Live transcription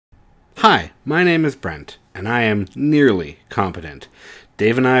Hi, my name is Brent, and I am nearly competent.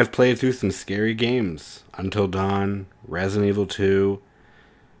 Dave and I have played through some scary games. Until Dawn, Resident Evil 2.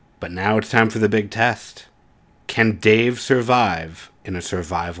 But now it's time for the big test. Can Dave survive in a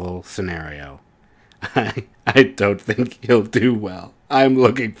survival scenario? I don't think he'll do well. I'm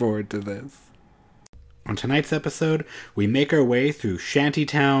looking forward to this. On tonight's episode, we make our way through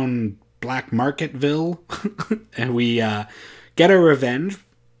Shantytown Black Marketville, and we get our revenge.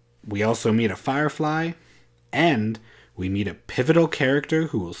 We also meet a firefly, and we meet a pivotal character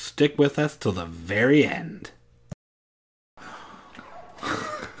who will stick with us till the very end.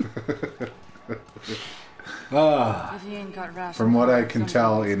 From what I can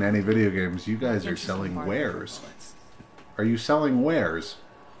tell in any video games, you guys are selling wares. Are you selling wares?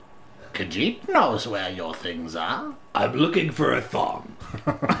 Khajiit knows where your things are. I'm looking for a thong.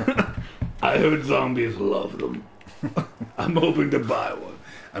 I heard zombies love them. I'm hoping to buy one.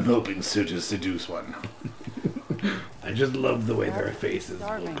 I'm hoping to seduce one. I just love the way their faces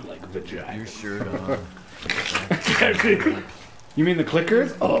look like vagina. Your shirt on. You mean the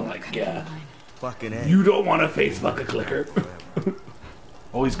clickers? Oh my god. Fucking A. You don't want to face fuck a clicker.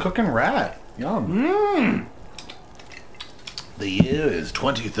 Oh, he's cooking rat. Yum. Mmm. The year is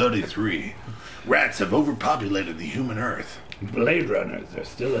 2033. Rats have overpopulated the human Earth. Blade Runners are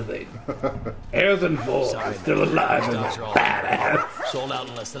still a thing. Harrison Ford is still alive and badass. Sold out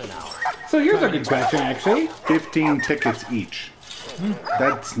in less than an hour. So here's a good question, actually. 15 tickets each.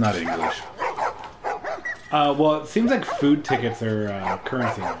 That's not English. Well, it seems like food tickets are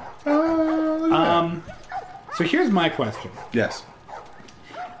currency now. Look at that. So here's my question. Yes.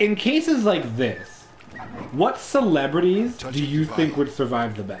 In cases like this, what celebrities do you think would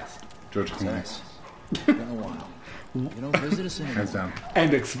survive the best? George Clooney. Been a while. You don't visit us anymore. Hands down.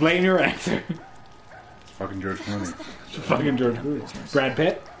 And explain your answer. It's fucking George Clooney. Fucking George Clooney. Brad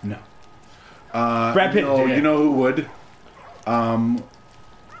Pitt? No. Brad Pitt. No, did. you know who would? I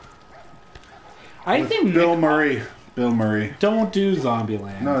think Bill Nick- Murray. Bill Murray. Don't do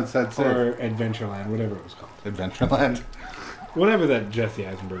Zombieland. No, that's it. Or Adventureland, whatever it was called. Adventureland. Whatever that Jesse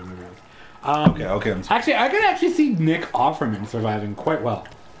Eisenberg movie was. Okay. I'm sorry. Actually, I could actually see Nick Offerman surviving quite well.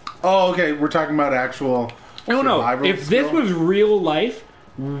 Oh, okay. We're talking about actual. No. survival If this skill? was real life,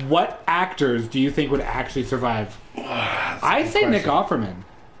 what actors do you think would actually survive? I say Nick Offerman.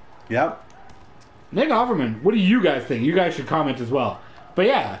 Yep. Nick Offerman. What do you guys think? You guys should comment as well. But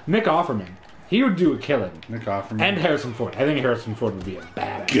yeah, Nick Offerman. He would do a killing. Nick Offerman. And Harrison Ford. I think Harrison Ford would be a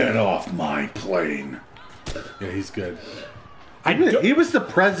badass. Get off my plane. Yeah, he's good. I He was the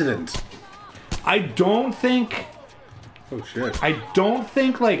president. don't think... Oh, shit. I don't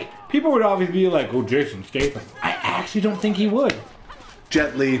think, like... People would obviously be like, oh, Jason Statham. I actually don't think he would.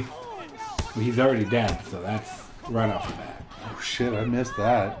 Jet Li. Well, he's already dead, so that's right off the bat. Oh, shit. I missed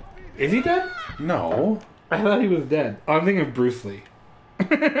that. Is he dead? No. I thought he was dead. Oh, I'm thinking of Bruce Lee.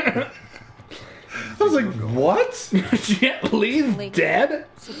 I was like, what? Jet Li's dead?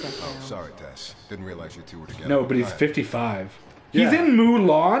 Oh, sorry, Tess. Didn't realize you two were together. No, but he's Right. 55. Yeah. He's in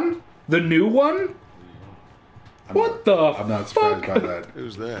Mulan? The new one? What the I'm not surprised fuck? by that.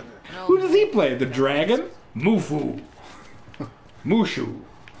 Who's that? Who does he play? The dragon? Mufu. Mushu.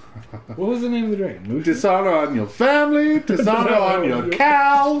 What was the name of the dragon? Mushu? Dishonor on your family. Dishonor on your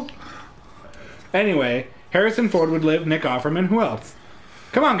cow. Anyway, Harrison Ford would live. Nick Offerman. Who else?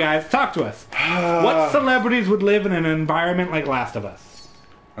 Come on, guys. Talk to us. What celebrities would live in an environment like Last of Us?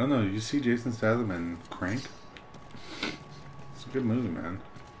 I don't know. You see Jason Statham in Crank? It's a good movie, man.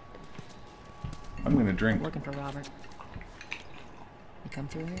 I'm gonna drink. Looking for Robert. You come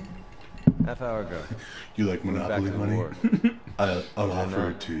through here? Half hour ago. You like Back Monopoly to the money? war. I'll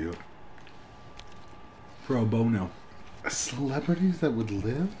offer it to you. Pro bono. Celebrities that would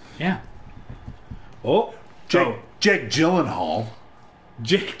live? Yeah. Oh. Jake Gyllenhaal.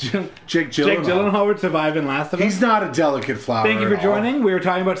 Jake Jake Gyllenhaal would survive in Last of Us. He's not a delicate flower. Thank you for at all. joining. We were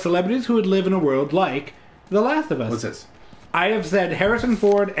talking about celebrities who would live in a world like The Last of Us. What's this? I have said Harrison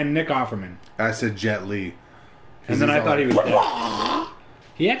Ford and Nick Offerman. I said Jet Li. And then I thought he was dead.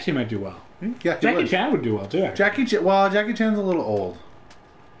 He actually might do well. Yeah, he Jackie would. Chan would do well too, actually. Jackie Chan's a little old.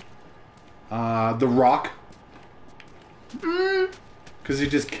 The Rock. Because he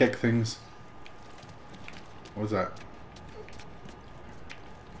just kick things. What was that?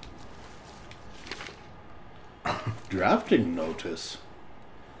 Drafting notice.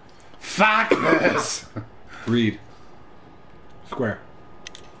 Fuck this! Read. Square.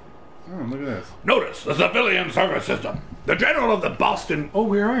 Oh, look at this. Notice the civilian service system. The general of the Boston. Oh,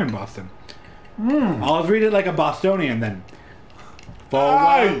 we are in Boston. I'll read it like a Bostonian then. For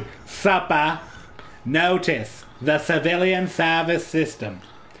one supper, notice the civilian service system.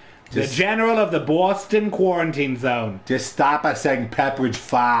 The general of the Boston quarantine zone. Just stop at saying Pepperidge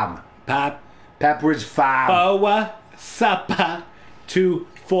Farm. Pepperidge Farm. Boa supper to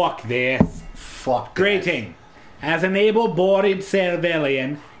fuck this. Fuck. Greeting. As an able-bodied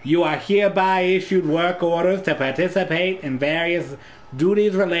civilian, you are hereby issued work orders to participate in various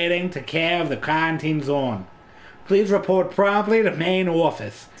duties relating to care of the quarantine zone. Please report promptly to main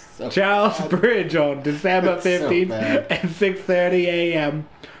office. Charles Bridge on December 15th at 6:30 a.m.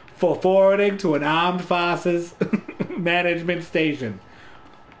 for forwarding to an armed forces management station.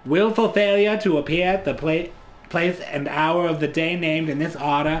 Willful failure to appear at the place and hour of the day named in this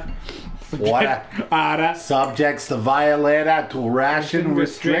order. Subjects the violator to ration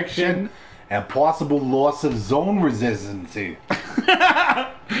restriction and possible loss of zone residency.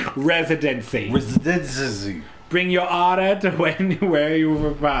 Residency. Bring your order to where you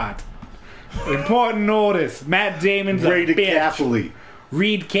report. Important notice. Matt Damon's Read a it bitch. carefully.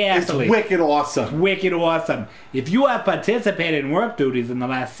 Read carefully. It's wicked awesome. Wicked awesome. If you have participated in work duties in the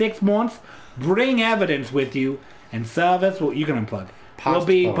last 6 months, bring evidence with you, and service you can unplug. Will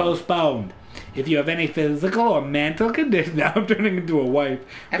be postponed. If you have any physical or mental condition, now I'm turning into a wife,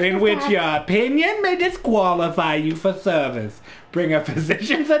 in which your opinion may disqualify you for service, bring a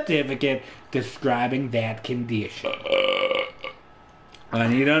physician certificate describing that condition. I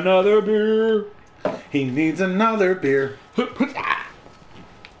need another beer. He needs another beer.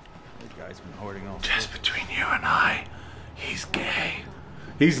 Just between you and I, he's gay.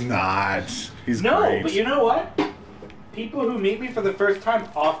 He's not. He's No, great. but you know what? People who meet me for the first time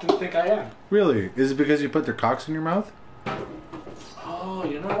often think I am. Really? Is it because you put their cocks in your mouth? Oh,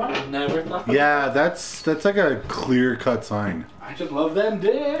 you know what? I never thought of Yeah, that's like a clear-cut sign. I just love them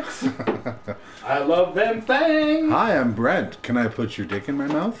dicks. I love them things. Hi, I'm Brent. Can I put your dick in my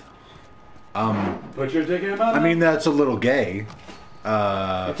mouth? Put your dick in my mouth. I mean, that's a little gay.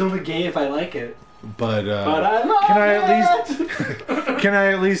 It's only gay if I like it. But I love can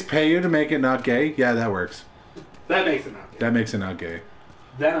I at least pay you to make it not gay? Yeah, that works. That makes it not gay. That makes it not gay.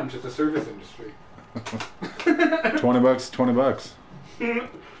 Then I'm just a service industry. $20, $20.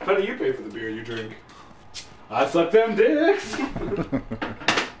 How do you pay for the beer you drink? I suck them dicks.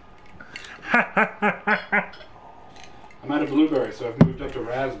 I'm out of blueberry, so I've moved up to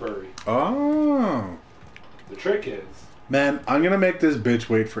raspberry. Oh. The trick is... Man, I'm gonna make this bitch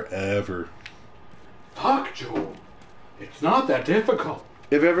wait forever. Fuck, Joel. It's not that difficult.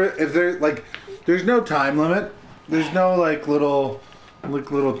 If there there's no time limit. There's no little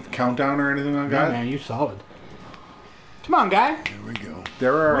countdown or anything like that. No, man, you solid. Come on, guy. Here we go.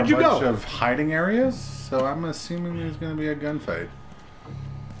 There are Where'd a you bunch go? of hiding areas, so I'm assuming there's gonna be a gunfight.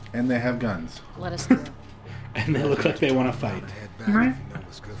 And they have guns. Let us through. And they look like they want to fight. Can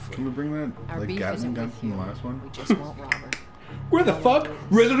we bring that Our beef Gatling isn't gun with from the you. last one? We just won't rob her. Where the fuck?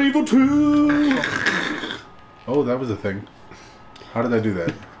 Resident Evil 2! Oh, that was a thing. How did I do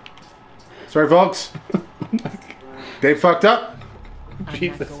that? Sorry, folks. They fucked up. I'm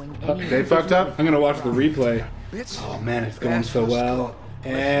Jesus. not going anywhere. They fucked up. I'm gonna watch the replay. Oh man, it's going so well.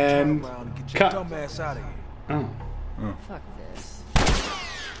 And cut. Oh. Fuck this.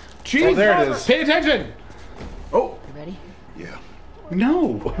 Jesus. Oh, there it is. Pay attention. Oh, You ready? Yeah.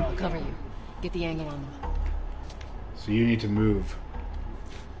 No. I'll cover you. Get the angle on them. So you need to move.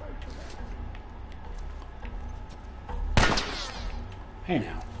 Hey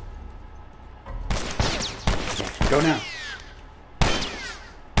now. Go now.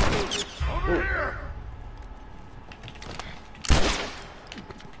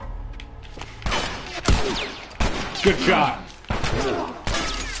 Good shot.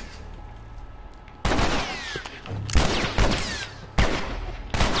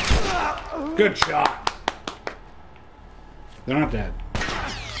 Good shot. They're not dead.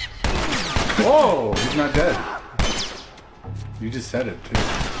 whoa! He's not dead. You just said it too.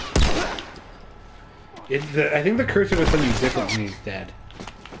 I think the cursor was something different when he's dead.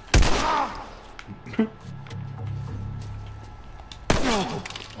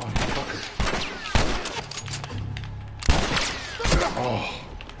 Oh,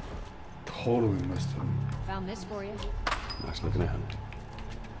 totally missed him. Found this for you. Nice looking at him.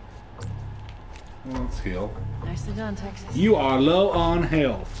 Well, let's heal. Nicely done, Texas. You are low on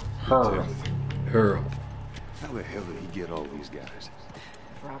health. Her. How the hell did he get all these guys? If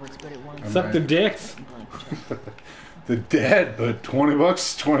Robert's good at one. Suck the dicks. The dead, but $20,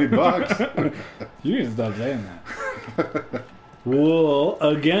 $20. You need to stop saying that. Well,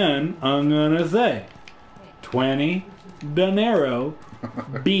 again, I'm gonna say 20 dinero,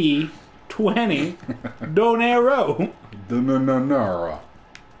 B 20 donero. The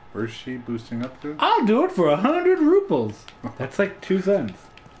Where's she boosting up to? I'll do it for 100 rubles. That's like 2 cents.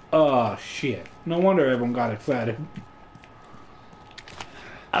 Oh, shit. No wonder everyone got excited.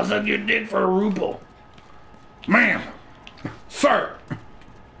 I'll suck your dick for a ruble. Man! Sir!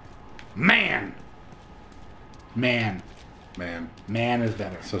 Man! Man. Man. Man is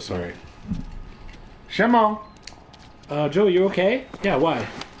better. So sorry. Shimon. Joe, you okay? Yeah, why?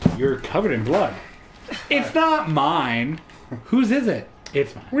 You're covered in blood. It's not mine. Whose is it?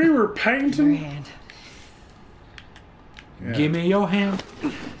 It's mine. We were Your painting. hand. Yeah. Give me your hand.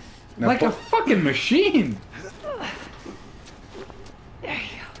 Now Like a fucking machine. There you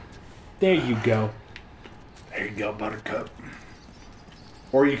go. There you go. There you go, Buttercup.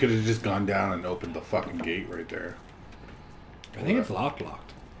 Or you could have just gone down and opened the fucking gate right there. I think it's locked. Oh,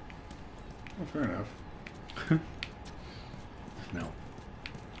 fair enough. No.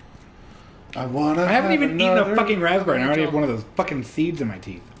 I wanna. I haven't have even eaten a another- fucking raspberry and I already have one of those fucking seeds in my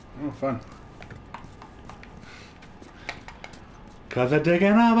teeth. Oh, fun. Cause I dig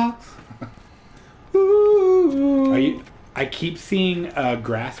in a box. Ooh. I keep seeing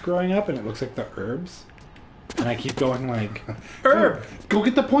grass growing up and it looks like the herbs. And I keep going like, herb! Go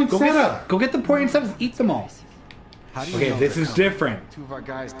get the poinsettia. Go get the poinsettias, eat them all. How do you Okay, know this they're is coming? different. 2 of our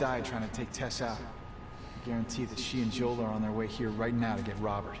guys died trying to take Tess out. I guarantee that she and Joel are on their way here right now to get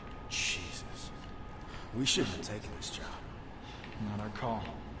Robert. Jesus. We shouldn't have taken this job. Not our call.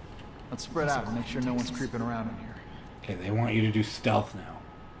 Let's spread out and make sure no one's creeping around in here. Okay, they want you to do stealth now.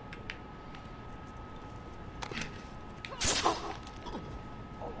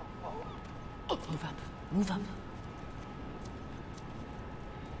 Move up. Move up.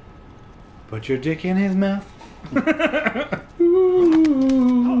 Put your dick in his mouth.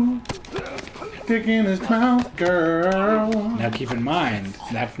 Dick in his mouth, girl. Now keep in mind,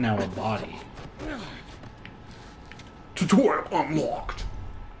 that's now a body. Tutorial unlocked.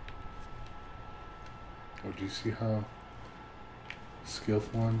 Oh, do you see how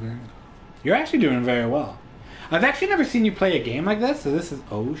skillful I'm being? You're actually doing very well. I've actually never seen you play a game like this, so this is...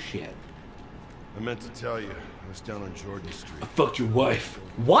 Oh, shit. I meant to tell you, I was down on Jordan Street. Fucked your wife.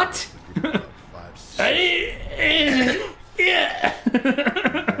 What? About 5, 6. Yeah.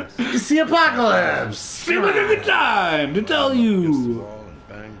 It's the apocalypse. Seems like a good time to tell you. Wall and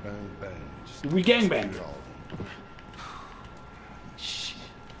bang, bang, bang. Just We gangbanged. all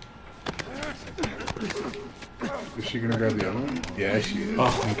Is she gonna grab the other one? Yeah, she is.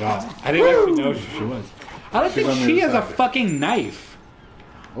 Oh my god. I didn't actually know who she was. I don't She's think on the she other has a side. fucking knife.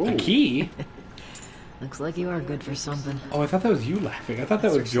 Oh. A key? Looks like you are good for something. Oh, I thought that was you laughing. I thought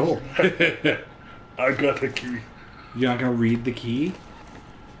that was Joel. I got the key. You're not gonna read the key?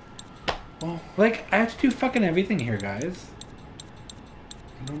 Well, like, I have to do fucking everything here, guys.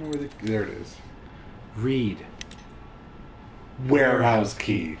 I don't know where the. There it is. Read. Warehouse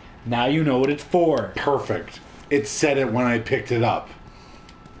key. Now you know what it's for. Perfect. It said it when I picked it up.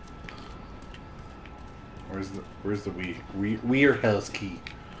 Where's the warehouse key?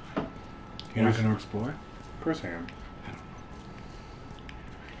 You're not gonna explore? Of course I am.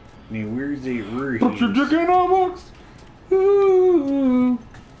 Now where's the Put your dick in a box. Ooh.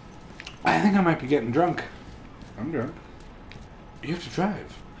 I think I might be getting drunk. I'm drunk. You have to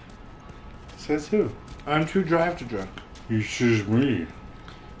drive. Says who? I'm too drive to drunk. He says me.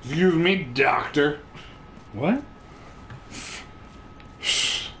 Excuse me, doctor. What?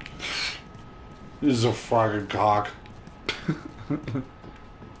 This is a fucking cock.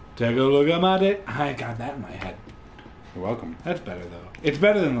 Take a look at my dick. I got that in my head. You're welcome. That's better though. It's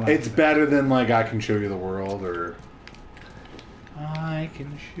better than the last. It's better than like I can show you the world or. I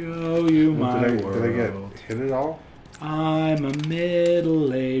can show you my world. Did I get hit at all? I'm a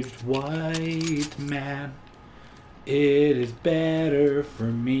middle-aged white man. It is better for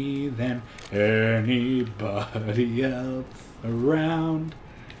me than anybody else around.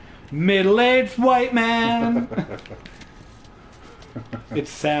 Middle-aged white man.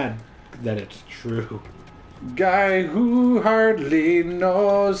 It's sad that it's true. Guy who hardly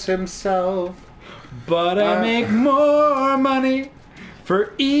knows himself. But I make more money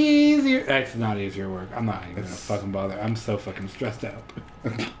for easier... It's not easier work. I'm not even gonna fucking bother. I'm so fucking stressed out.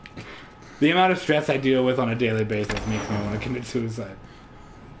 The amount of stress I deal with on a daily basis makes me want to commit suicide.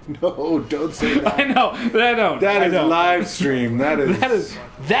 No, don't say that. I know, but I don't. That I is don't. live stream.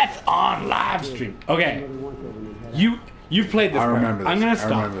 That's on live stream. Okay, you've played this. I part. remember this. I'm gonna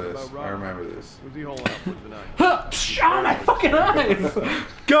stop. I remember this. Huh, oh my fucking eyes!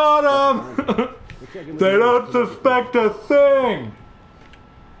 Got him. They don't suspect a thing.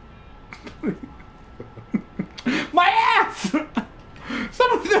 My ass!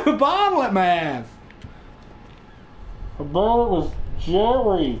 Someone threw a bottle at my ass. The bottle was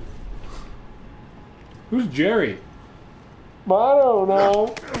Jerry. Who's Jerry? I don't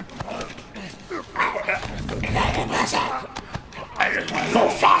know.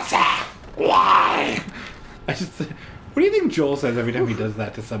 Why? I just. What do you think Joel says every time he does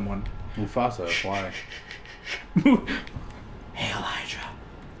that to someone? Mufasa, why? Hey, Elijah.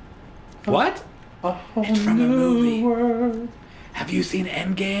 What? It's from a movie. Have you seen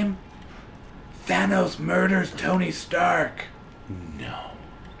Endgame? Thanos murders Tony Stark. No.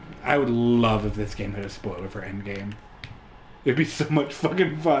 I would love if this game had a spoiler for Endgame. It'd be so much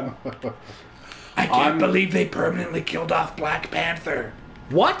fucking fun. I can't believe they permanently killed off Black Panther.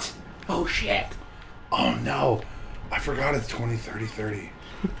 What? Oh shit. Oh no. I forgot it's 2030.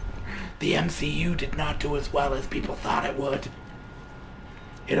 The MCU did not do as well as people thought it would.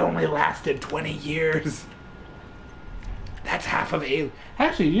 It only lasted 20 years. That's half of Alien.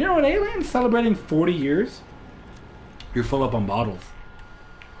 Actually, you know what? Alien's celebrating 40 years. You're full up on bottles.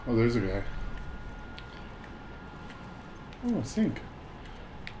 Oh, there's a guy. Oh, sink.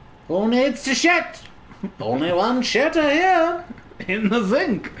 Who needs to shit? Only one shitter here. In the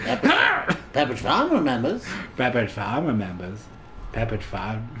zinc. Pepperidge Farm remembers. Pepperidge Farm remembers. Pepperidge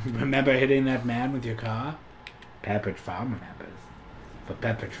Farm. Remember hitting that man with your car? Pepperidge Farm remembers. But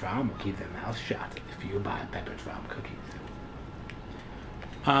Pepperidge Farm will keep their mouth shut if you buy Pepperidge Farm cookies.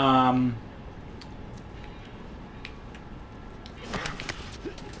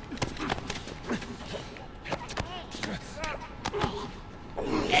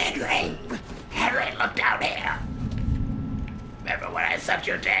 Henry, look down here. Remember when I sucked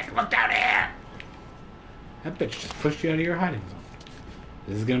your dick? Look down here. That bitch just pushed you out of your hiding zone.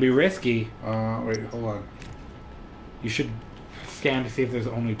 This is gonna be risky. Wait, hold on. You should scan to see if there's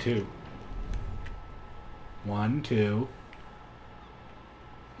only two. 1, 2.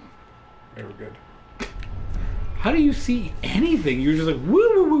 Okay, we're good. How do you see anything? You're just like,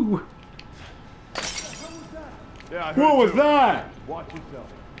 woo woo woo. Yeah, What was that? Watch yourself.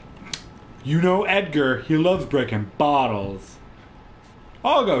 You know Edgar, he loves breaking bottles.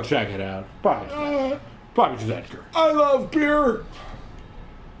 I'll go check it out. Probably just Edgar. I love beer.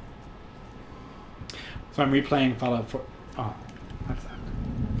 So I'm replaying Fallout 4. Oh, that's that.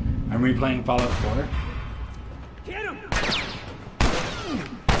 I'm replaying Fallout 4. Get him!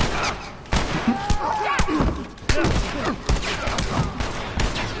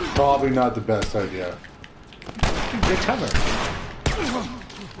 Probably not the best idea. Good cover.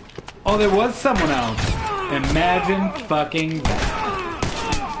 Oh, there was someone else. Imagine fucking that.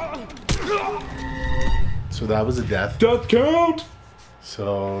 So that was a death. Death count!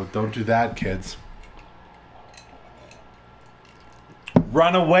 So don't do that, kids.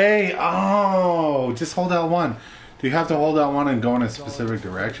 Run away! Oh, just hold L1. Do you have to hold L1 and go in a specific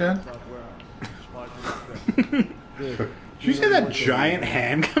direction? Did you see that giant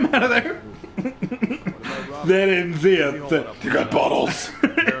hand come out of there? They didn't see it. You got bottles.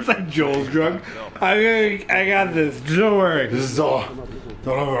 It's like Joel's drunk. I got this. Don't worry. This is all.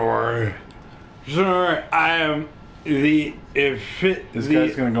 Don't ever worry. Don't worry. I am the This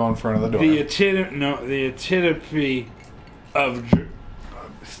guy's gonna go in front of the door. the epitome of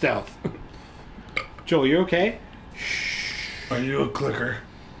stealth. Joel, you okay? Are you a clicker?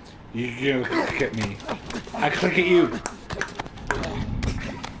 You click at me. I click at you.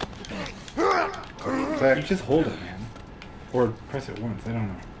 You just hold it, man. Or press it once. I don't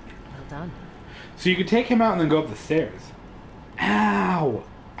know. Well done. So you could take him out and then go up the stairs. Ow!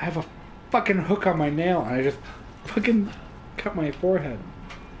 I have a fucking hook on my nail and I just fucking cut my forehead.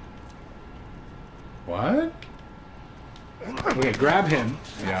 What? Okay, grab him.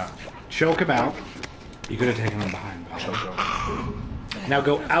 Yeah. Choke him out. You could have taken him behind. Now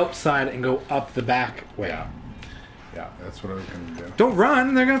go outside and go up the back way. Yeah. Yeah, that's what I was gonna do. Don't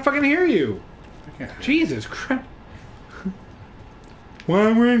run. They're gonna fucking hear you. I can't. Jesus Christ.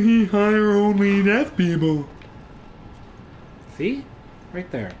 Why would he hire only deaf people? See? Right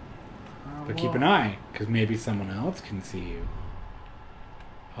there. But keep an eye, because maybe someone else can see you.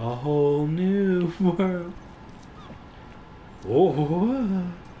 A whole new world.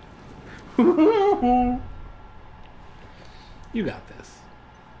 Oh. You got this.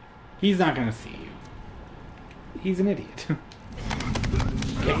 He's not gonna see you. He's an idiot.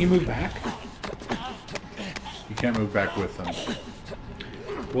 Can't you move back? You can't move back with them.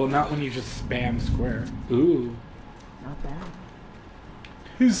 Well, not when you just spam square. Ooh. Not bad.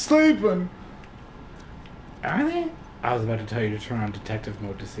 He's sleeping. Are they? I was about to tell you to turn on detective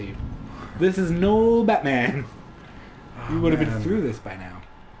mode to see. This is no Batman. You would have been man. through this by now.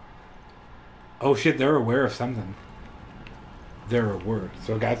 Oh shit, they're aware of something. They're aware.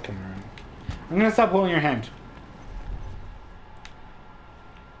 So a guy's coming around. I'm gonna stop holding your hand.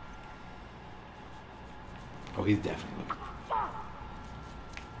 Oh, he's definitely looking.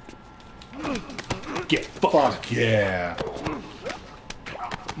 Get fucked. Fuck yeah.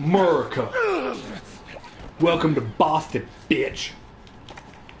 America. Welcome to Boston, bitch.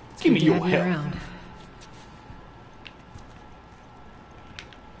 Give me Good to your have you help. around.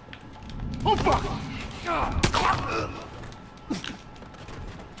 Oh, fuck!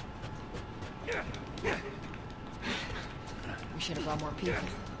 We should have brought more people.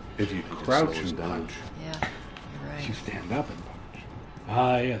 If you crouch and punch. Yeah, you're right. You stand up and punch.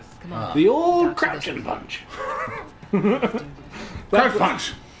 Ah, yes. Come on. The old Talk to crouch this and punch. Crouch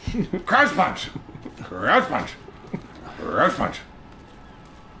punch! Crouch punch! Crouch punch! Crouch punch!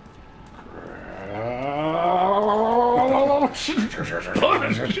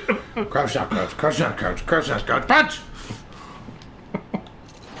 Crouch down, crouch, crouch down, crouch, crouch down, crouch, punch!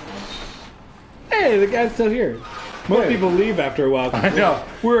 Hey, the guy's still here. Most Hey. people leave after a while. I know.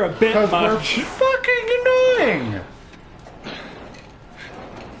 We're a bit Because we're much. fucking annoying!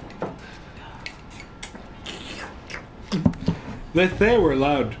 Let's say we're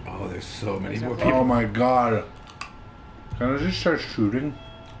loud. Oh, there's so many more people. Oh my god. Can I just start shooting?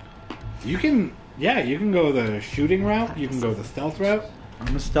 You can, yeah, you can go the shooting route. You can go the stealth route.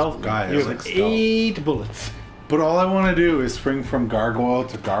 I'm a stealth guy. I You have like like stealth. 8 bullets. But all I want to do is spring from gargoyle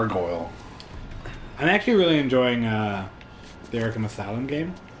to gargoyle. I'm actually really enjoying the Arkham Asylum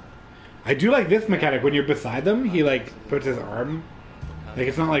game. I do like this mechanic. When you're beside them, he like puts his arm. Like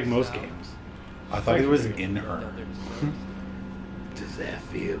it's not like most games. I thought it was in her. Does that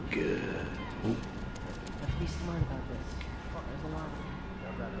feel good? Let's be smart about this. There's a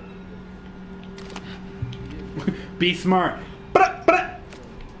lot. Be smart.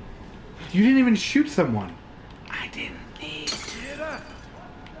 You didn't even shoot someone. I didn't need to.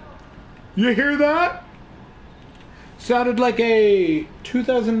 You hear that? Sounded like a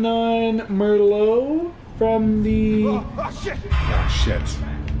 2009 Merlot from the... Oh shit.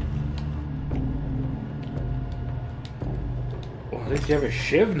 Well, at least you have a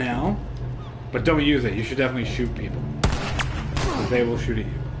shiv now. But don't use it. You should definitely shoot people. 'Cause they will shoot at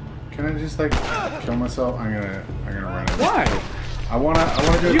you. Can I just like kill myself? I'm gonna run it. Why? I wanna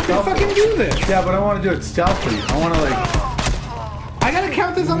do it You can stealthily. fucking do this. Yeah, but I wanna do it stealthily. I wanna like I gotta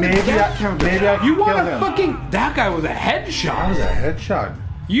count this on Maybe the death I- counter. maybe I can You want kill to him. fucking... That guy was a that headshot. was a headshot.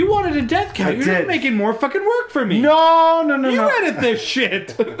 You wanted a death count. I You're did. not making more fucking work for me. No. You edit this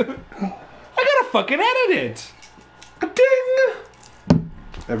shit. I gotta fucking edit it. Ding!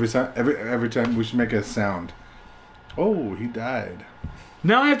 Every time we should make a sound. Oh, he died.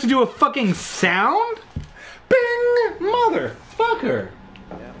 Now I have to do a fucking sound? Bing! Motherfucker.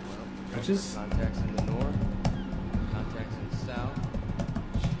 I just Contacts in the north, contacts in the south.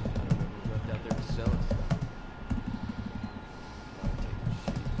 I don't know who left out there to sell it.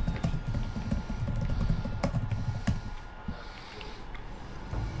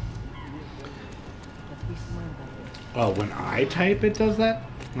 Let's be smart about this. Oh, when I type it does that?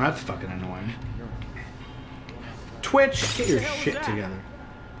 That's fucking annoying. Twitch, get your shit together.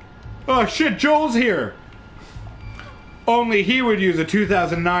 Oh shit, Joel's here! Only he would use a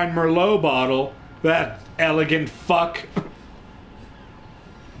 2009 Merlot bottle. That elegant fuck.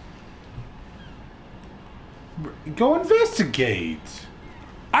 go investigate.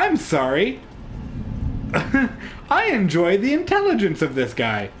 I'm sorry. I enjoy the intelligence of this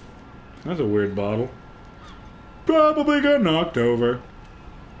guy. That's a weird bottle. Probably got knocked over.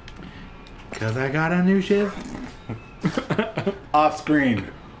 Cause I got a new shiv. Off screen.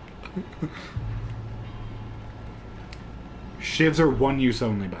 Shivs are one use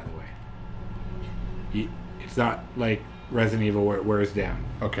only, by the way. It's not like Resident Evil where it wears down.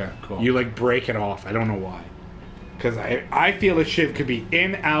 Okay, cool. You like break it off. I don't know why. Because I feel a shiv could be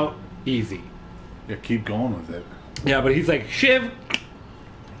in, out, easy. Yeah, keep going with it. Yeah, but he's like, shiv,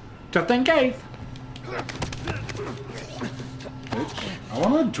 just in case. Bitch. I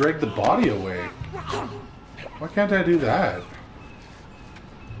want to drag the body away. Why can't I do that?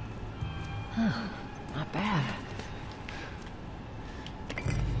 Not bad.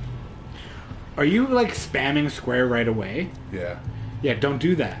 Are you like spamming square right away? Yeah. Yeah, don't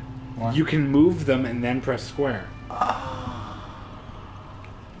do that. Why? You can move them and then press square.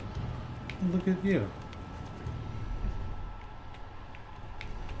 Look at you.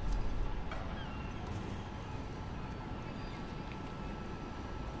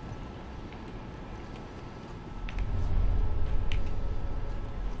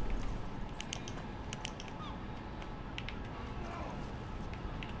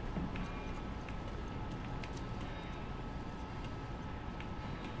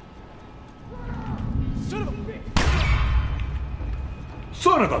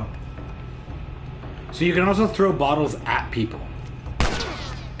 Son of a... So you can also throw bottles at people.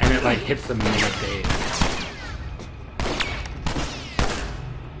 And it like hits them in the face.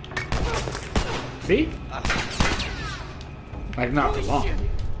 See? Like not for long.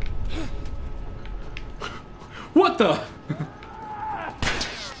 What the?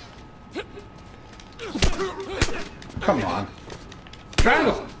 Come on.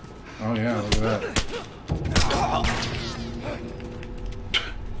 Triangle. Oh yeah, look at that.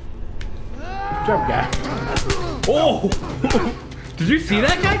 Good job, guy. Oh! Did you see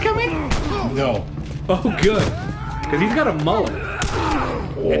that guy coming? No. Oh, good. Because he's got a mullet.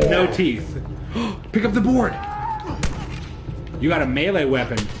 And no teeth. Pick up the board. You got a melee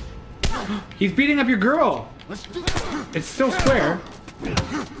weapon. He's beating up your girl. It's still square.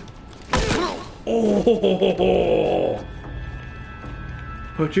 Oh!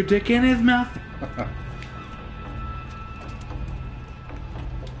 Put your dick in his mouth.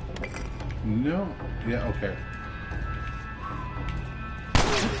 No. Yeah, okay.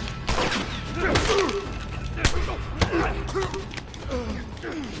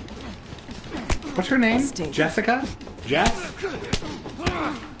 What's her name? Stay. Jessica? Jess?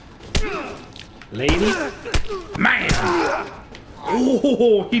 Lady? Man!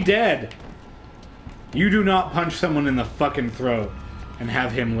 Oh, he dead. You do not punch someone in the fucking throat and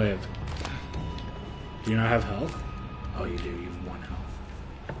have him live. Do you not have health? Oh, you do. You have 1 health.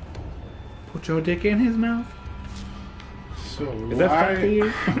 Put your dick in his mouth. So Is that fun for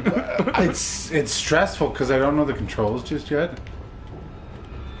you? it's stressful because I don't know the controls just yet.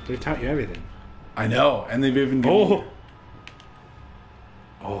 They taught you everything. I know, and they've even given Oh!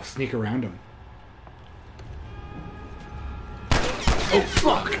 Oh, sneak around him. Oh,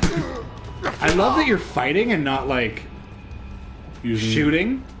 fuck! I love that you're fighting and not, like,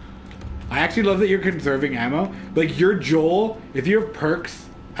 shooting. I actually love that you're conserving ammo. Like, you're Joel, if you have perks...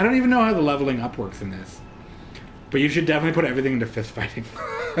 I don't even know how the leveling up works in this. But you should definitely put everything into fist fighting.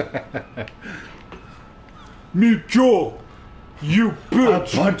 Me, Joel! You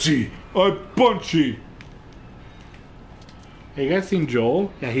bitch! punchy. I'm punchy! Hey, you guys seen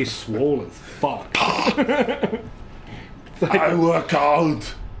Joel? Yeah, he's swole as fuck. It's like, I work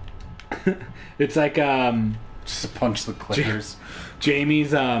out. it's like, Just punch the clickers.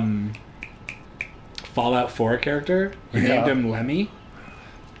 Jamie's, Fallout 4 character. He Yeah. named him Lemmy.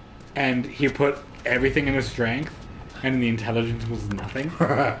 And he put everything in his strength, and the intelligence was nothing.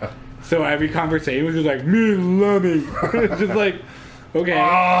 So every conversation was just like, me and Lemmy. It's just like, okay.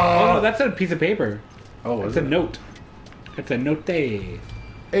 Oh, no, that's a piece of paper. Oh, It's is a it? note. It's a note.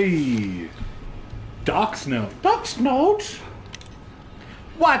 Hey. Doc's note. Doc's note?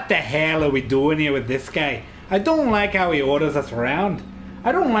 What the hell are we doing here with this guy? I don't like how he orders us around.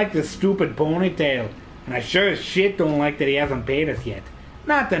 I don't like this stupid ponytail. And I sure as shit don't like that he hasn't paid us yet.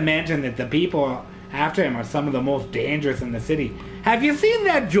 Not to mention that the people after him are some of the most dangerous in the city. Have you seen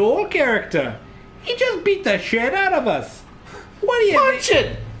that Joel character? He just beat the shit out of us. What do you Punch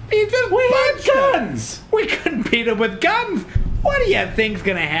it! He just punched had us. guns! We couldn't beat him with guns. What do you think's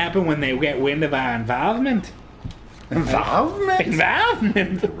gonna happen when they get wind of our involvement? Involvement?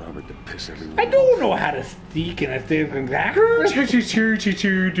 Involvement? Robert to piss everyone I don't know how to speak in a different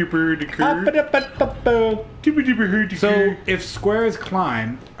So, if squares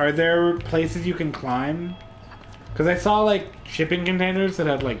climb, are there places you can climb? Because I saw, like, shipping containers that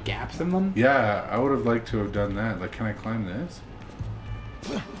have, like, gaps in them. Yeah, I would have liked to have done that. Like, can I climb this?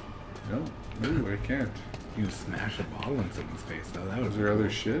 No, I can't. You can smash a bottle in someone's face, though. That was Is there other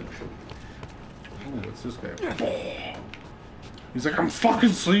shit? Oh, what's this guy? He's like, I'm fucking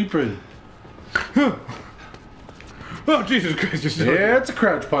sleeping. Oh, Jesus Christ. Just Yeah, it's a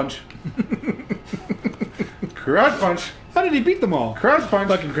crouch punch. Crouch punch. How did he beat them all? Crouch punch.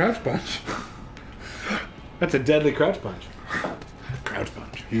 Fucking crouch punch. That's a deadly crouch punch. Crouch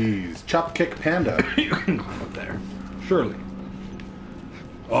punch. He's chop kick panda. You can climb up there. Surely.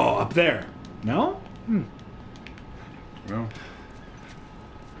 Oh, up there. No? No.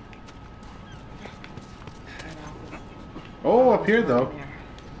 Oh, up here though.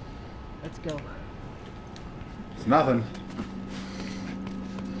 Let's go. It's nothing.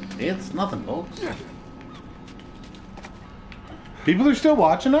 It's nothing, folks. People are still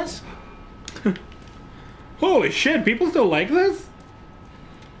watching us? Holy shit, people still like this?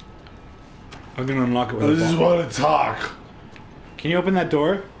 I'm gonna unlock it with a This is bottle. what to talk. Can you open that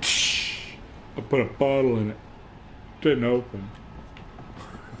door? I put a bottle in it. Didn't open.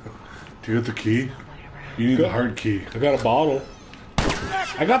 Do you have the key? You need the hard key. I got a bottle.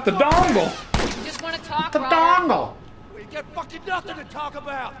 I got the dongle! You just want to talk, The Robert? dongle! We got fucking nothing to talk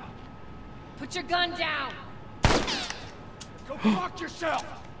about. Put your gun down. Go fuck yourself.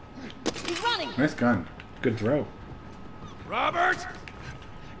 He's running. Nice gun. Good throw. Robert!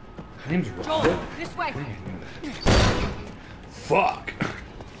 name's Joel, Robert. this way. Fuck.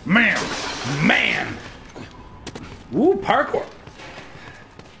 Man. Woo, parkour.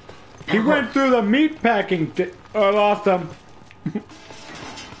 He went through the meat packing. I lost him.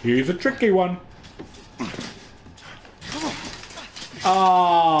 He's a tricky one.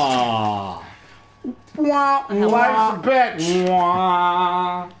 Ah. Wah, wah, bitch.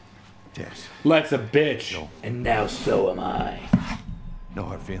 Wah. Yes. Let's a bitch. No. And now so am I. No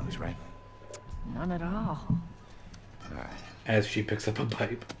hard feelings, right? None at all. As she picks up a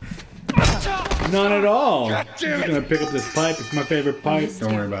pipe. None at all. I'm just gonna pick up this pipe. It's my favorite pipe.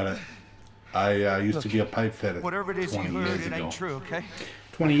 Don't worry about it. I used to be a pipe fitter. Whatever it is you 20 heard, years it ago. ain't true, okay?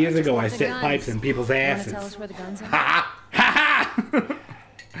 20 years ago, I set pipes in people's You wanna asses. tell us where the guns are? Ha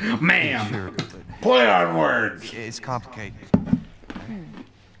ha! Ma'am. Sure, but Play on words. it's complicated.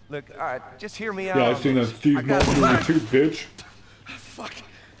 Look, all right, just hear me out. Yeah, on I've seen that this. Steve I got- Martin movie too, bitch. Fuck.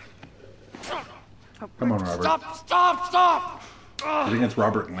 Come on, Robert. Stop! I think it's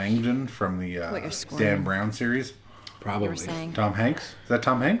Robert Langdon from the What, you're squirming? Dan Brown series. You were Probably. saying? Tom Hanks? Is that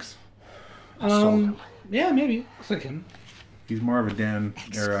Tom Hanks? Yeah, maybe. Looks like him. He's more of a Dan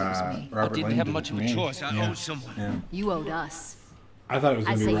or me. Robert Didn't Langdon. have much of a to me. choice. I owed someone. Yeah. You owed us. I thought it was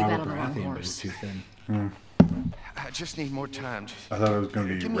I going to say be you Robert bet on the wrong Baratheon, but horse. he's too thin. I just need more time. I thought it was going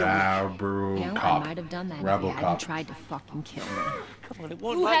to be Give me a week. Robocop. You know, I might have done that if you hadn't Robocop. tried to fucking kill me. Come on, it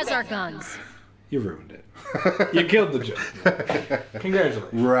won't Who like has that. our guns? You ruined it. You killed the joke. Congratulations.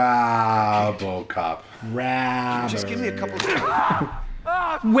 Robocop. Robert. Just give me a couple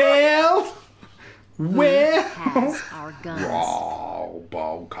of Well. Has our guns.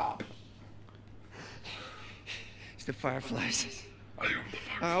 Robocop. It's the Fireflies.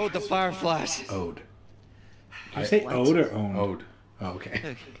 I owed the Fireflies. Ode. Did you say ode or owned? Ode. Oh,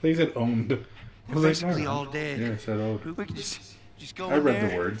 okay. They said owned. I was like, Basically no. all dead. Yeah, I said ode. We could just go I in read there,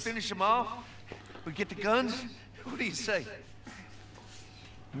 the words. finish them off. We get the guns. What do you say?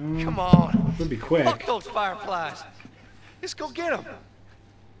 Come on. It'll be quick. Fuck those Fireflies. Let's go get them.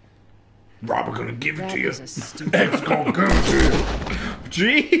 Robert gonna give it That to you. is a stupid. X gonna give it to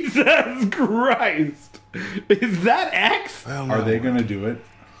you. Jesus Christ. Is that X? Are they going to do it?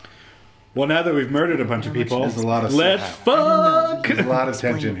 Well, now that we've murdered a bunch of people, There's a lot of let's fuck. There's a lot of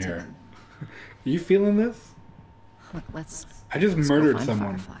Explain tension it to here. them. You feeling this? Look, let's. I just Let's go murdered find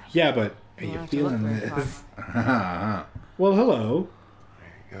someone. Firefly. Yeah, but are You you don't have to look feeling very this? far. Well, hello.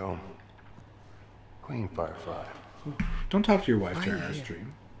 There you go. Queen Firefly. Don't talk to your wife during our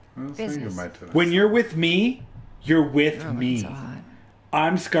stream. I was thinking Business. about that. When you're with me, you're with Oh, me. it's so hot.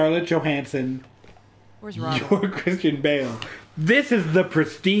 I'm Scarlett Johansson. Where's Robert? You're Christian Bale. This is the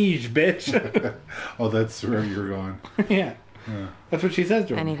prestige, bitch. Oh, that's where you're going. Yeah. That's what she says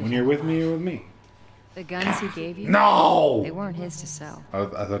to I him. need to When you're with me, you're with me. The guns he gave you? No! They weren't his to sell. I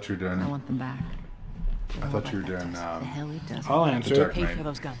thought you were doing. I want them back. I thought you were doing. The hell he doesn't. I'll answer. Dark Pay Knight. for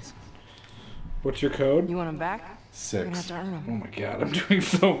those guns. What's your code? You want them back? You're gonna have 6. to earn them. Oh my god, I'm doing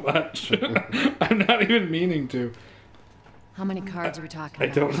so much. I'm not even meaning to. How many cards are we talking I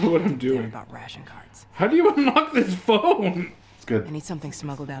about? don't know what I'm They're doing. about ration cards. How do you unlock this phone? It's good. I need something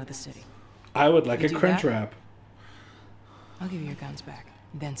smuggled out of the city. I would like You a do crunch that? wrap. I'll give you your guns back.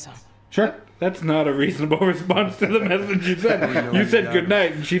 Then some. Sure. That's not a reasonable response to the message you said. You said good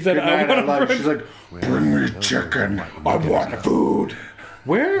night, and she said, Good night, I I want a love. crunch. She's like, bring me chicken. I want food.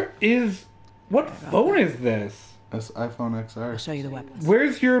 Where is... What phone is this? That's iPhone I'll XR. show you the weapons.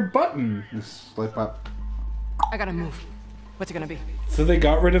 Where's your button? Just swipe up. I gotta move. What's it gonna be? So they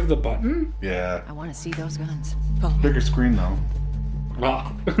got rid of the button? Yeah. I want to see those guns. Follow me. Bigger screen though.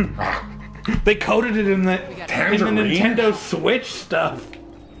 Ah. They coded it in the Tangerine? Nintendo Switch stuff.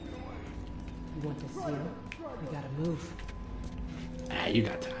 You want to see them? You gotta move. Ah, you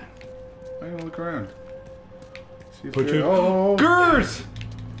got time. I'm gonna look around. See if Put there- your... Oh, Gers!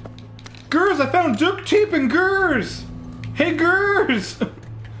 Gers, I found Duke Cheap and Gers! Hey, Gers!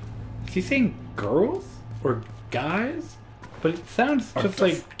 Is he saying girls? Or guys? But it sounds just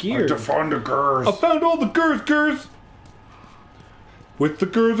like gears. I found the girls. I found all the Gers! With the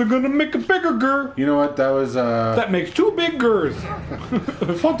Gers, I'm gonna make a bigger Ger! You know what? That was That makes two big Gers!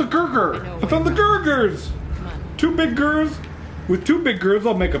 I found the Gurger. I found the Gers! Two big Gers. With two big Gers,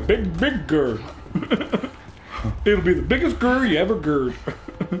 I'll make a big Ger. It'll be the biggest Ger you ever Gerd.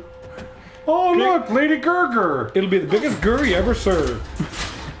 Oh look, Lady Gurger. It'll be the biggest Ger you ever served.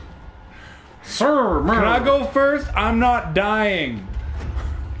 Sir, Can I go first? I'm not dying.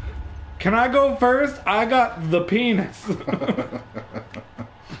 Can I go first? I got the penis.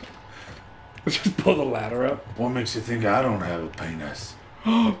 Let's just pull the ladder up. What makes you think I don't have a penis?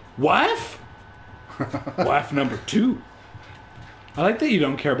 Wife? Wife number 2. I like that you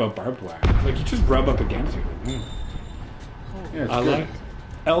don't care about barbed wire. Like, you just rub up against it. Yeah, it's I good. like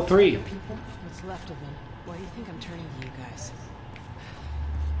L3. People? What's left of them? Why do you think I'm turning to you guys?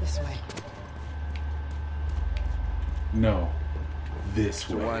 This way. No. This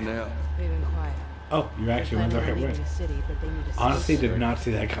So way. why now? They've been quiet. Oh, you actually went the They're right planning on way. leaving the city, but they need to Honestly, stay did not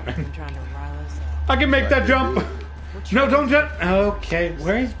see that coming. I'm trying to rile us up. I can make that jump. We're No, trying don't to- jump. Okay,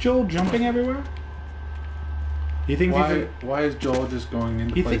 where is Joel jumping everywhere? You think Why is Joel just going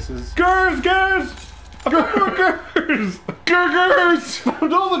into you think places? Gers! I've got more Gers! Gers!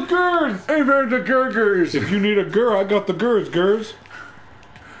 Found all the Gers! Hey, man, the Gurgers! If you need a Gur, I got the Gers. Gurs?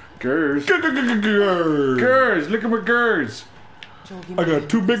 Gers! Gurs! Look at my Gurs! Joel, give me I got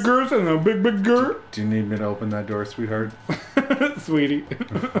 2 big Gers and a big Gur. Do you need me to open that door, sweetheart? Sweetie.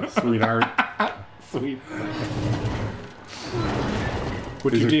 Sweetheart. Sweet.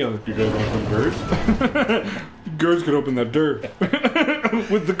 What's your deal? You guys want some Gurs? Gers could open that door.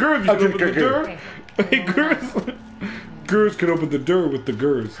 With the Gers, you could open the door. Hey, Gers. Gers could open the door with the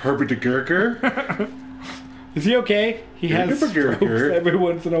Gers. Herbert the Gurger? Is he okay? He has strokes every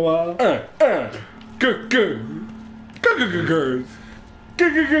once in a while. Gers. Gers.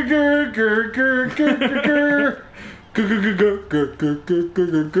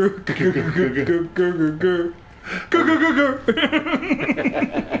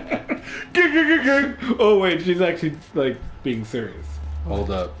 Oh wait, she's actually like being serious. Hold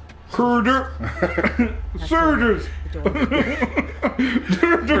up. Herder. Surgers. I need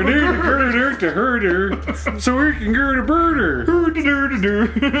to girder to herder so we can gird a birder.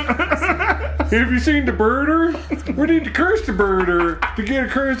 Have you seen the birder? We need to curse the birder to get a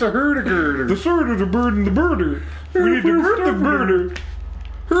curse a herder girder. The sword is a bird and the birder. We need to bird the birder.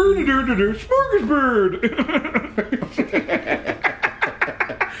 Herder.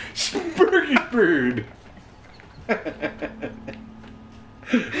 Smorgasbird.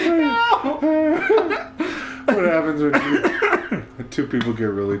 What happens when two people get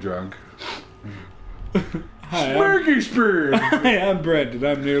really drunk? Hi, Smorgasbird. Hi, I'm Brent, and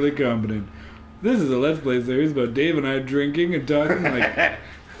I'm nearly competent. This is a Let's Play series about Dave and I drinking and talking like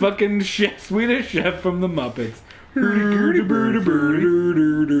fucking Swedish Chef from the Muppets. Bird,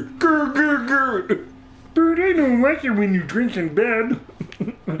 I don't like it when you drink in bed.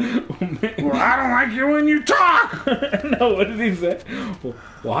 Well, I don't like it when you talk. No, what did he say?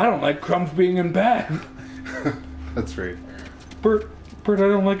 Well, I don't like crumbs being in bed. That's right. Bert, I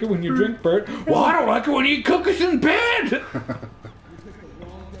don't like it when you drink, Bert. Well, I don't like it when you cook us in bed.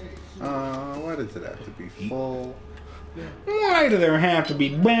 Why does it have to be full? Why do there have to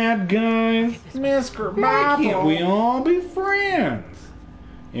be bad guys? Mr. Why can't we all be friends?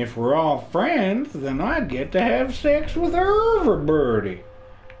 If we're all friends, then I'd get to have sex with everybody.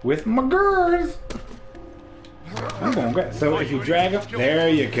 With my girls. I'm gonna get, so if you drag him, there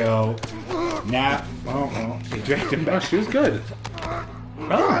you go. Now, you dragged him Oh, back. she was good.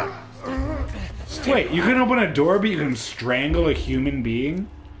 Oh. Wait, you can open a door, but you can strangle a human being?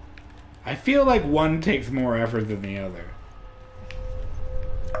 I feel like one takes more effort than the other.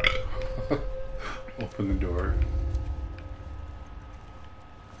 Open the door.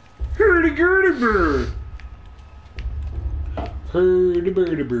 Hurdy-gurdy bird.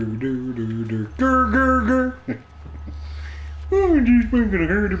 Hurdy-birdy bird. Gur. Oh, just making a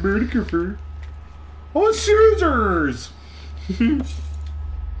hurdy-birdy cooper. Oh, scissors!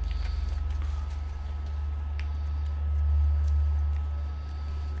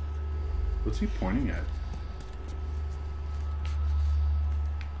 What's he pointing at?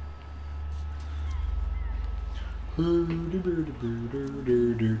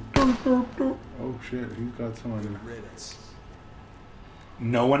 Oh shit, he's got someone.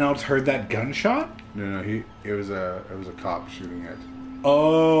 No one else heard that gunshot? No, it was a cop shooting it.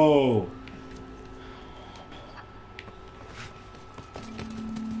 Oh.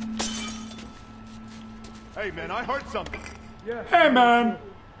 Hey man, I heard something. Hey man,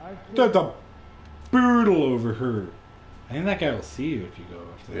 that's a boodle over her. I think that guy will see you if you go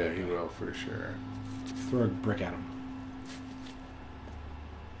after Yeah, that he guy. will for sure. Throw a brick at him.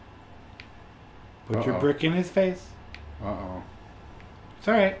 Put your Uh-oh. brick in his face. Uh-oh. It's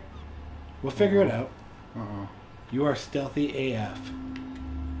alright. We'll figure it out. Uh-oh. You are stealthy AF.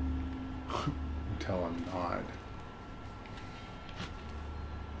 Until I'm not.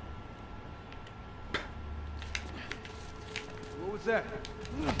 What was that?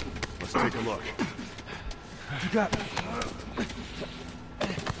 Let's take a look. You got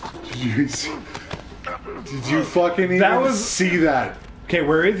Did you fucking even That was- see that? Okay,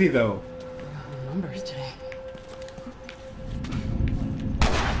 where is he though? Numbers today.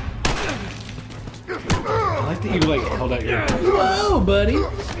 I like that you like held out your. Hello, buddy.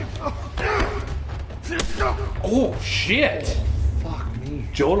 Oh, shit. Fuck me.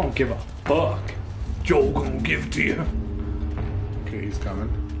 Joel don't give a fuck. Joel gonna give it to you. Okay, he's coming.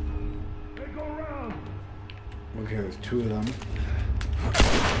 Okay, there's two of them.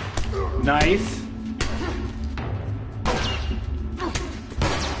 Nice.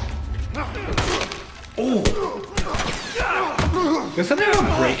 Oh. There's something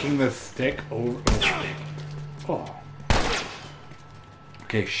about breaking the stick over. Oh.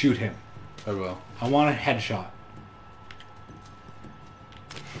 Okay, shoot him. I will. I want a headshot.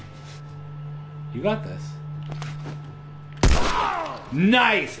 You got this.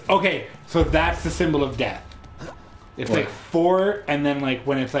 Nice! Okay, so that's the symbol of death. It's What? like 4, and then like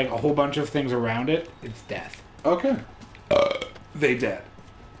when it's like a whole bunch of things around it, it's death. Okay. They dead.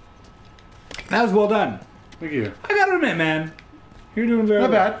 That was well done. Thank you. I gotta admit, man. You're doing very Not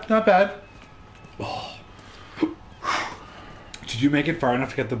well. bad. Not bad. Oh. Did you make it far enough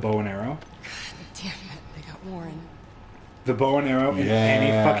to get the bow and arrow? Damn it, they got Warren. The bow and arrow in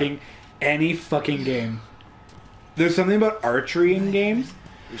any fucking game. There's something about archery in games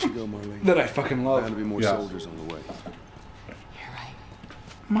We should go, Marlene. that I fucking love. There'll be more soldiers on the way.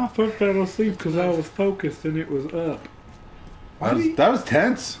 My foot fell asleep because I was focused and it was up. That was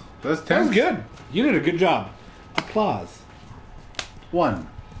tense. That was That tense. was good. You did a good job. Applause. One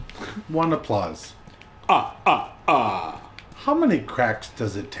applause. Ah. How many cracks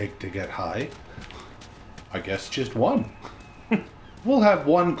does it take to get high? I guess just one. We'll have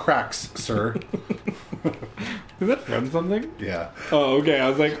 1 cracks, sir. Is that from something? Yeah. Oh, okay. I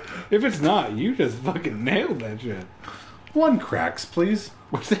was like, if it's not, you just fucking nailed that shit. 1 cracks, please.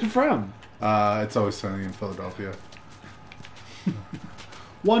 What's it from? It's Always Sunny in Philadelphia.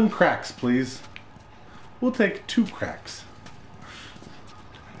 1 cracks, please. We'll take 2 cracks.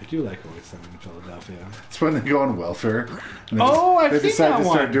 I do like Always Sunny in Philadelphia. It's when they go on welfare. And they I've they seen decide that to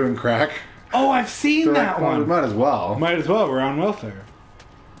start one. doing crack. Oh, I've seen They're that like, well, we one. might as well. Might as well. We're on welfare.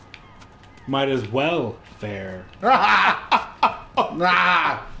 Might as well fare. Nah.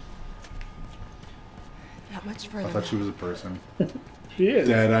 Not much further. I thought she was a person. She is.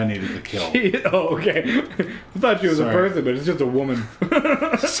 Dead, I needed to kill. Oh, okay. I thought she was Sorry. a person, but it's just a woman.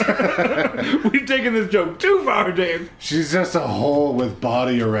 We've taken this joke too far, Dave. She's just a hole with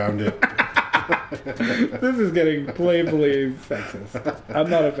body around it. This is getting playfully sexist. I'm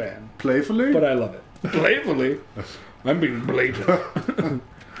not a fan. Playfully? But I love it. Playfully? I'm being blatant.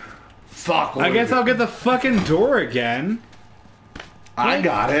 Fuck. I guess I'll get the fucking door again. I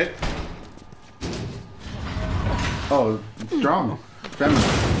got it. Oh, it's strong.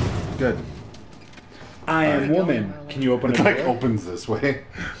 Feminine. Good. I am woman. Can you open It a like door? opens this way.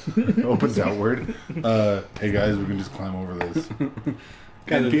 Opens outward. Hey guys, we can just climb over this.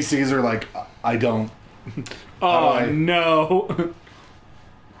 NPCs are like, I don't. Oh, no.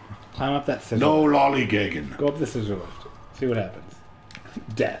 Climb up that scissor. No lollygagging. Go up the scissor lift. See what happens.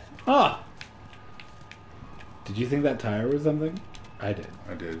 Death. Ah! Did you think that tire was something? I did.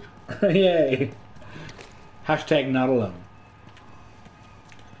 I did. Yay. Hashtag not alone.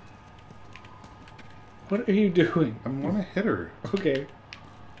 What are you doing? I want to hit her. Okay.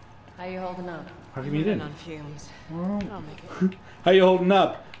 How you holding up? How come you didn't? On fumes. Well, I'll make it. How you holding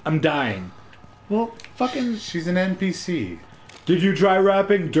up? I'm dying. Well, fucking... she's an NPC. Did you try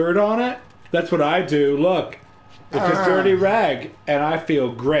wrapping dirt on it? That's what I do. Look. It's a dirty rag, and I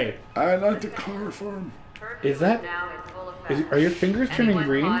feel great. I like the chloroform. Is that... are your fingers turning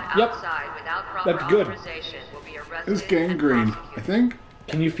green? Yep. That's good. It's gangrene, I think.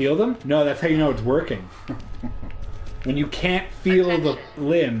 Can you feel them? No, that's how you know it's working. When you can't feel the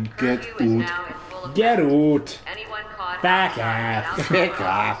limb. Get out. Get out. Back off. Back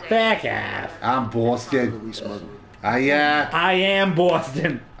off. Back off. I'm Boston. I am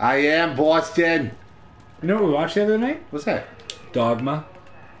Boston. I am Boston. You know what we watched the other night? What's that? Dogma.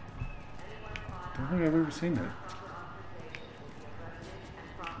 I don't think I've ever seen that.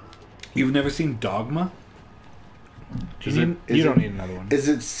 You've never seen Dogma? Is You, it- need, is you don't it- need another one. Is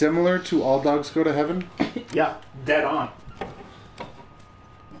it similar to All Dogs Go to Heaven? Yeah, dead on.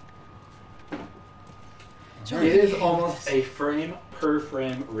 It is almost a frame per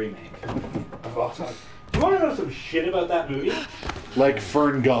frame remake of All Dogs. Do you want to know some shit about that movie? Like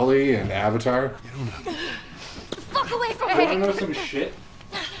Fern Gully and Avatar? Fuck away from You want to me! know some shit?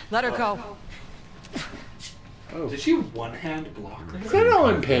 Let her go. Oh. Did she one hand block her? Is that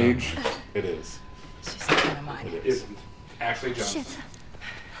Ellen Page? It is. She's not gonna mind. It isn't. Ashley Johnson. Shit.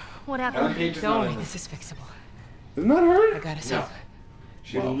 What Ellen happened? Page is Don't not worry, in this this. is fixable. Isn't that her? I got us No. up,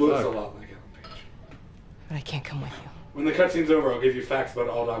 She Well, looks fuck. a lot like Ellen Page. but I can't come with you. When the cutscene's over, I'll give you facts about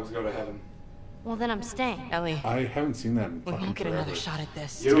All Dogs Go to Heaven. Well, then I'm staying. Ellie, I haven't seen that in we fucking won't get forever. another shot at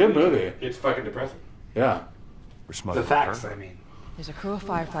this. It's a good movie. It's fucking depressing. Yeah. We're smuggling The facts, her. I mean. There's a crew of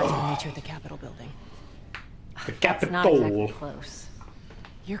firefighters will meet you at the Capitol building. The That's not Capitol. exactly close.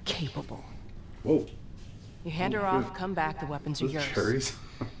 You're capable. Whoa. You hand her off, come back, the weapons are Those yours. cherries?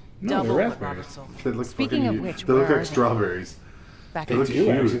 No, Double they're what raspberries. Robert sold me. They look Speaking fucking of which, they look where like are they? strawberries. Back They at look the Do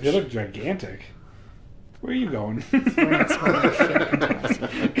huge. actually. They look gigantic. Where are you going? We're not smuggling shit until I see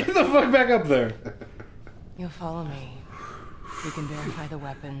it. Get the fuck back up there. You'll follow me. We can verify the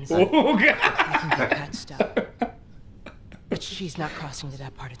weapons. Oh, God. We can get patched up. But she's not crossing to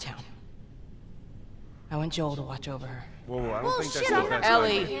that part of town. I want Joel to watch over her. Whoa, I don't Well, think shit, that's I'm not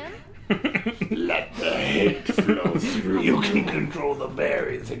Ellie. him. Let the hate flow through. You can control the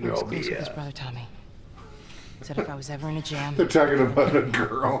berries in your Close with his beer. brother Tommy. Said if I was ever in a jam, They're talking about a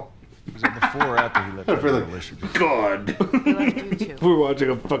girl. Was it before or after he left I feel the like- Michigan? Good. he left you too. We're watching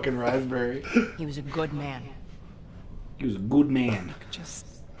a fucking raspberry. He was a good man. He was a good man. Just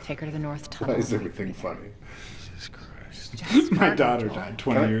take her to the North Tunnel. Why is everything funny? Jesus Christ. Just My start daughter with Joel. died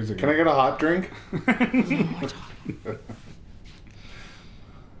 20 years ago. Can I get a hot drink?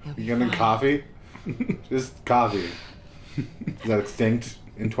 He'll be You getting fine. coffee? Just coffee. Is that extinct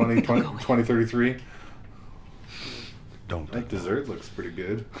in 2033? Don't That take dessert looks pretty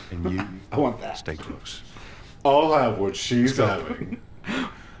good. And you I want that. stay close. I'll have what she's having.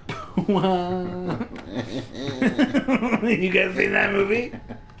 Wow. You guys seen that movie?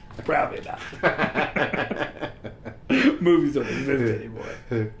 Probably not. Movies don't exist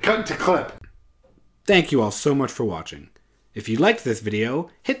anymore. Cut to clip. Thank you all so much for watching. If you liked this video,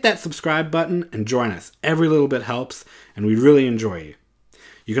 hit that subscribe button and join us. Every little bit helps, and we really enjoy you.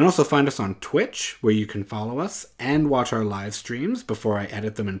 You can also find us on Twitch, where you can follow us and watch our live streams before I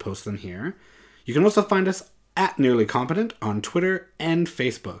edit them and post them here. You can also find us at NearlyCompetent on Twitter and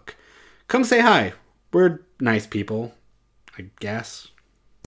Facebook. Come say hi. We're nice people, I guess.